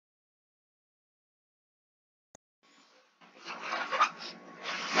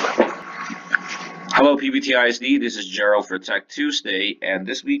Hello PBTISD, this is Gerald for Tech Tuesday, and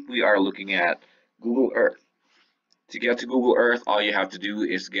this week we are looking at Google Earth. To get to Google Earth, all you have to do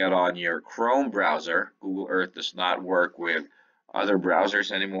is get on your Chrome browser. Google Earth does not work with other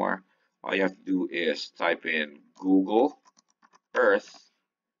browsers anymore. All you have to do is type in Google Earth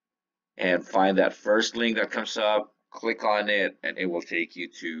and find that first link that comes up, click on it, and it will take you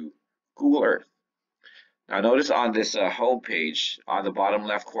to Google Earth. Now notice on this home page, on the bottom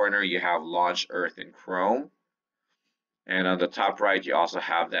left corner, you have Launch Earth in Chrome. And on the top right, you also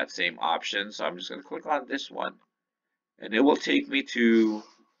have that same option. So I'm just going to click on this one. And it will take me to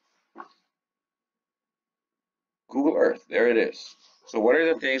Google Earth. There it is. So what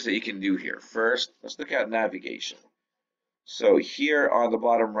are the things that you can do here? First, let's look at navigation. So here on the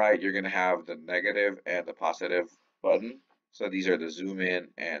bottom right, you're going to have the negative and the positive button. So these are the zoom in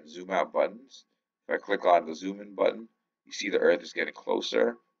and zoom out buttons. If I click on the zoom in button, you see the Earth is getting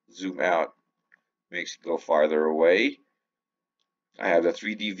closer. Zoom out makes it go farther away. I have the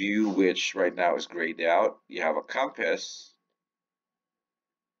 3D view, which right now is grayed out. You have a compass.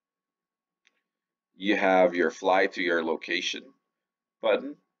 You have your fly to your location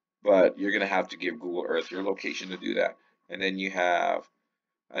button, but you're going to have to give Google Earth your location to do that. And then you have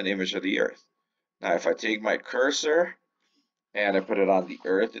an image of the Earth. Now, if I take my cursor and I put it on the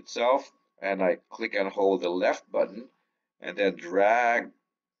Earth itself, and I click and hold the left button, and then drag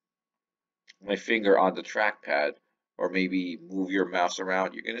my finger on the trackpad, or maybe move your mouse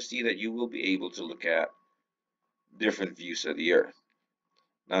around, you're going to see that you will be able to look at different views of the Earth.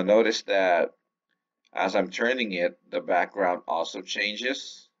 Now notice that as I'm turning it, the background also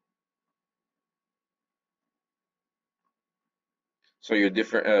changes. So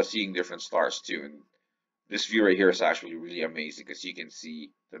you're seeing different stars too. And this view right here is actually really amazing because you can see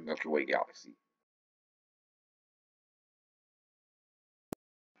the Milky Way galaxy.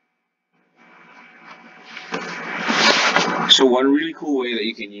 So one really cool way that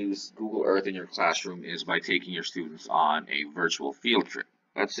you can use Google Earth in your classroom is by taking your students on a virtual field trip.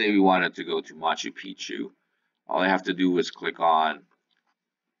 Let's say we wanted to go to Machu Picchu. All I have to do is click on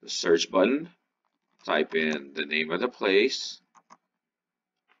the search button, type in the name of the place,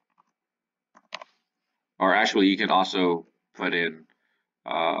 or actually you can also put in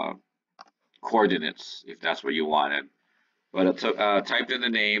coordinates if that's what you wanted. But I typed in the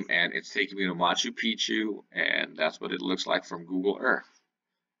name and it's taking me to Machu Picchu, and that's what it looks like from Google Earth.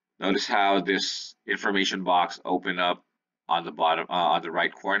 Notice how this information box opened up on the bottom, on the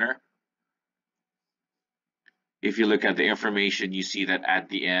right corner. If you look at the information, you see that at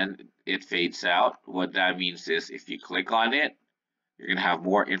the end it fades out. What that means is if you click on it, you're going to have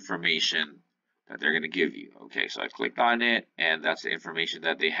more information that they're going to give you. Okay, so I clicked on it, and that's the information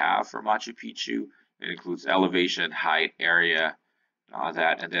that they have for Machu Picchu. It includes elevation, height, area, all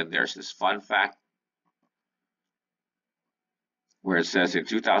that. And then there's this fun fact where it says in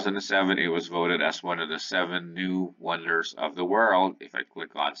 2007 it was voted as one of the 7 new wonders of the world. If I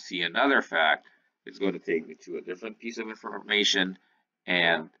click on see another fact, it's going to take me to a different piece of information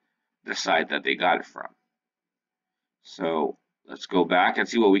and the site that they got it from. So let's go back and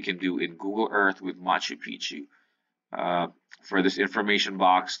see what we can do in Google Earth with Machu Picchu. For this information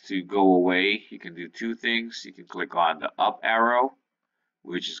box to go away, you can do 2 things. You can click on the up arrow,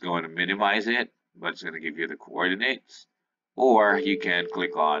 which is going to minimize it, but it's going to give you the coordinates. Or you can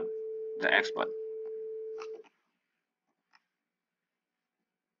click on the X button.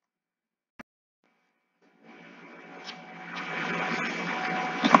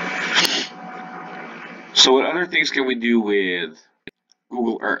 So what other things can we do with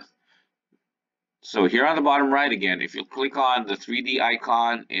Google Earth? So here on the bottom right again, if you click on the 3D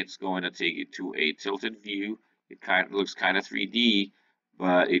icon, it's going to take you to a tilted view. It looks kind of 3D,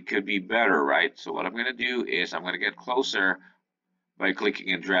 but it could be better, right? So what I'm going to do is I'm going to get closer by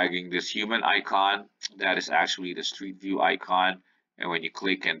clicking and dragging this human icon. That is actually the Street View icon. And when you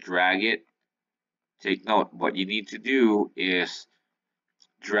click and drag it, take note, what you need to do is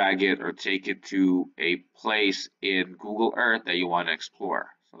drag it or take it to a place in Google Earth that you want to explore.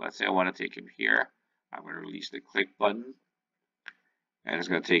 So let's say I want to take him here. I'm going to release the click button, and it's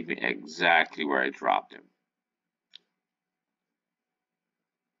going to take me exactly where I dropped him.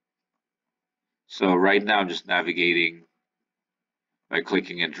 So right now I'm just navigating by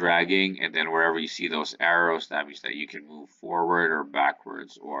clicking and dragging, and then wherever you see those arrows, that means that you can move forward or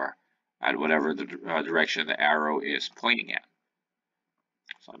backwards or at whatever the direction the arrow is pointing at.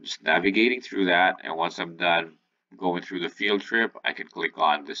 So I'm just navigating through that, and once I'm done going through the field trip, I can click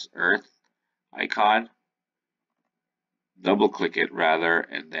on this Earth icon, double click it rather,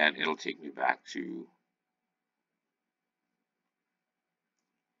 and then it'll take me back to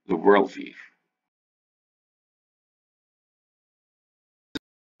the world view.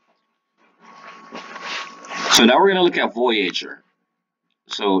 So now we're going to look at Voyager.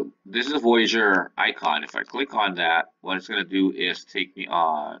 So this is a Voyager icon. If I click on that, what it's going to do is take me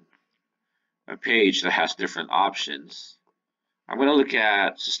on a page that has different options. I'm going to look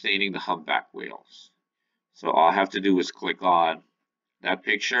at sustaining the humpback whales. So all I have to do is click on that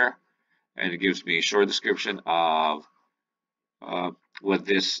picture, and it gives me a short description of what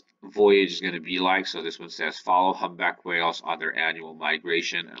this voyage is going to be like. So this one says, follow humpback whales on their annual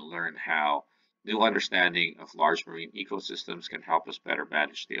migration and learn how new understanding of large marine ecosystems can help us better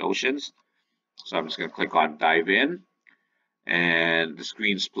manage the oceans. So I'm just going to click on dive in, and the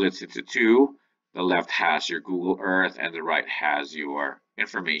screen splits into two. The left has your Google Earth and the right has your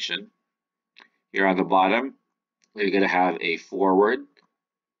information. Here on the bottom, you're going to have a forward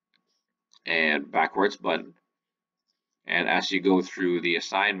and backwards button. And as you go through the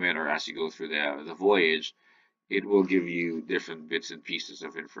assignment, or as you go through the voyage, it will give you different bits and pieces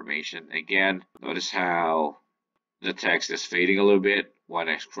of information. Again, notice how the text is fading a little bit. When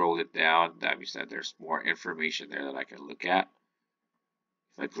I scroll it down, that means that there's more information there that I can look at.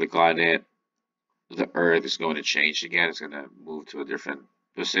 If I click on it, the Earth is going to change again. It's going to move to a different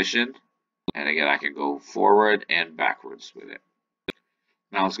position. And again, I can go forward and backwards with it.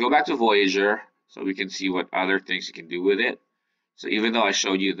 Now let's go back to Voyager so we can see what other things you can do with it. So even though I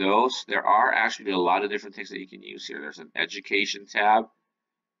showed you those, there are actually a lot of different things that you can use here. There's an education tab,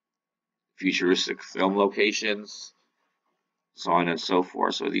 futuristic film locations, so on and so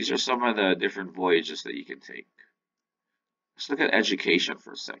forth. So these are some of the different voyages that you can take. Let's look at education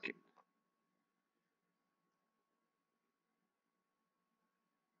for a second.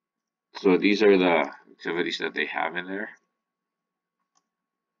 So these are the activities that they have in there.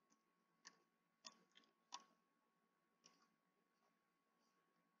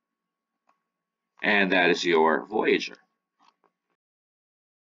 And that is your Voyager.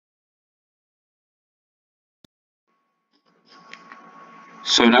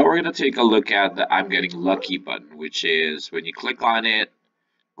 So now we're going to take a look at the I'm Getting Lucky button, which is when you click on it,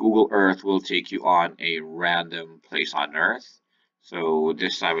 Google Earth will take you on a random place on Earth. So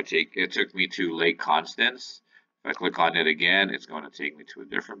this time it took me to Lake Constance. If I click on it again, it's going to take me to a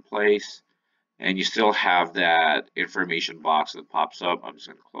different place. And you still have that information box that pops up. I'm just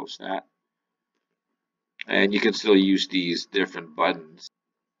going to close that. And you can still use these different buttons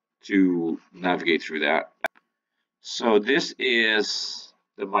to navigate through that. So this is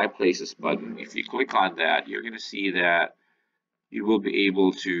the My Places button. If you click on that, you're going to see that you will be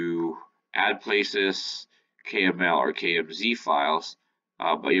able to add places, KML or KMZ files,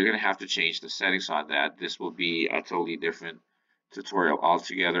 but you're going to have to change the settings on that. This will be a totally different tutorial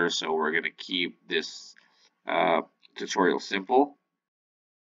altogether, so we're going to keep this tutorial simple.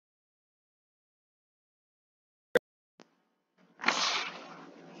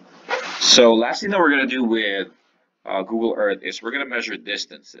 So last thing that we're going to do with Google Earth is we're going to measure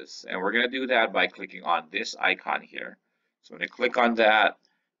distances, and we're going to do that by clicking on this icon here. So when I click on that,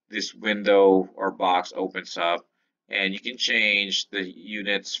 this window or box opens up, and you can change the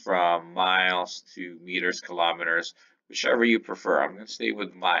units from miles to meters, kilometers, whichever you prefer. I'm going to stay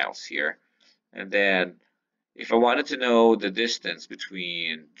with miles here. And then if I wanted to know the distance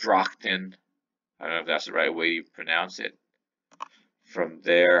between Drachten, I don't know if that's the right way you pronounce it, from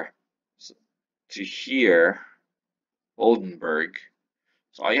there to here, Oldenburg.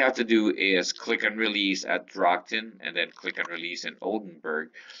 So all you have to do is click and release at Drachten and then click and release in Oldenburg,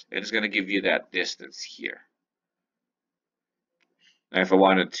 and it's going to give you that distance here. Now if I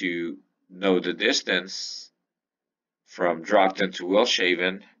wanted to know the distance from Drachten to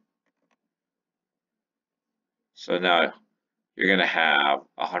Wilshaven, so now you're going to have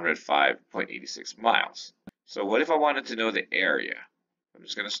 105.86 miles. So what if I wanted to know the area? I'm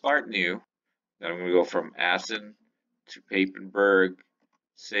just going to start new. Then I'm going to go from Assen to Papenburg,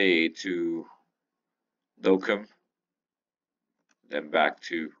 say to Dokkum, then back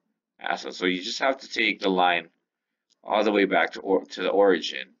to Assen. So you just have to take the line all the way back to the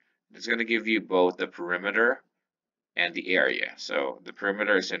origin. It's going to give you both the perimeter and the area. So the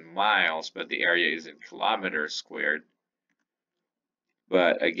perimeter is in miles, but the area is in kilometers squared.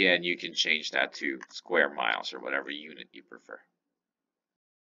 But again, you can change that to square miles or whatever unit you prefer.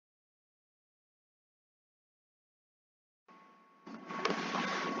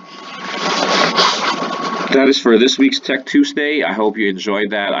 That is for this week's Tech Tuesday. I hope you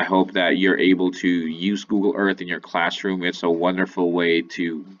enjoyed that. I hope that you're able to use Google Earth in your classroom. It's a wonderful way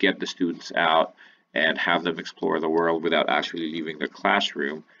to get the students out and have them explore the world without actually leaving the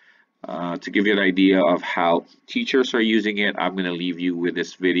classroom. To give you an idea of how teachers are using it, I'm going to leave you with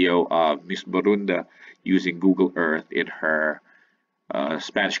this video of Miss Borunda using Google Earth in her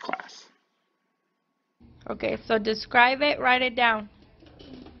Spanish class. Okay, so describe it, write it down.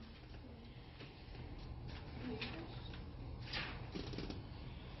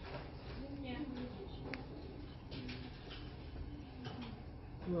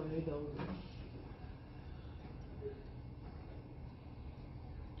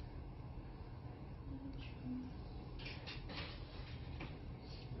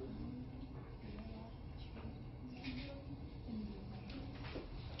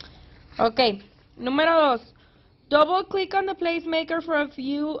 Okay, número 2. Double click on the placemaker for a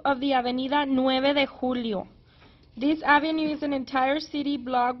view of the Avenida 9 de Julio. This avenue is an entire city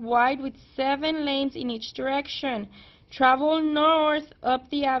block wide with 7 lanes in each direction. Travel north up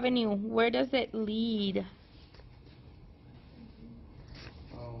the avenue. Where does it lead?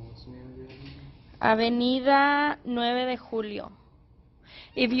 What's the name of the avenue? Avenida 9 de Julio.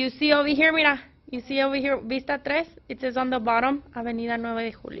 If you see over here, mira, you see over here, Vista 3, it says on the bottom, Avenida 9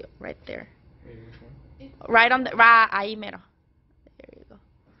 de Julio, right there. Wait, which one? Right on the, right, ahí mero. There you go.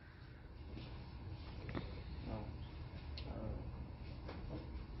 Oh.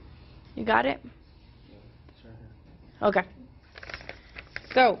 You got it? Yeah, it's right here. Okay.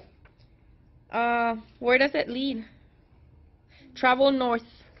 So, where does it lead? Travel north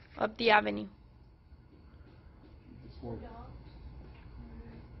up the avenue. Or docks.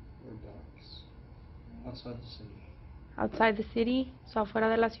 Outside the city. Outside the city, so afuera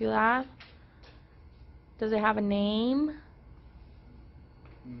de la ciudad. Does it have a name?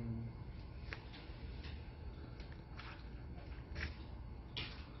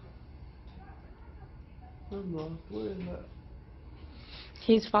 I'm lost. Where is that?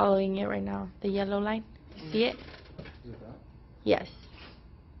 He's following it right now. The yellow line. See it? Is it that? Yes.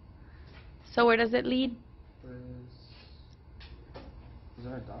 So where does it lead? Where is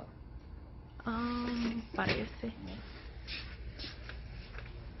there a dot? Parece.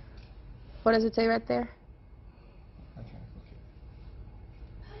 What does it say right there? I can't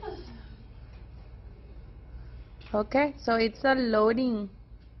look it. Okay, so it's a loading.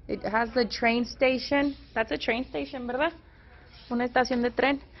 It has the train station. That's a train station, ¿verdad? Una estación de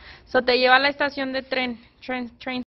tren. So te lleva a la estación de tren. Train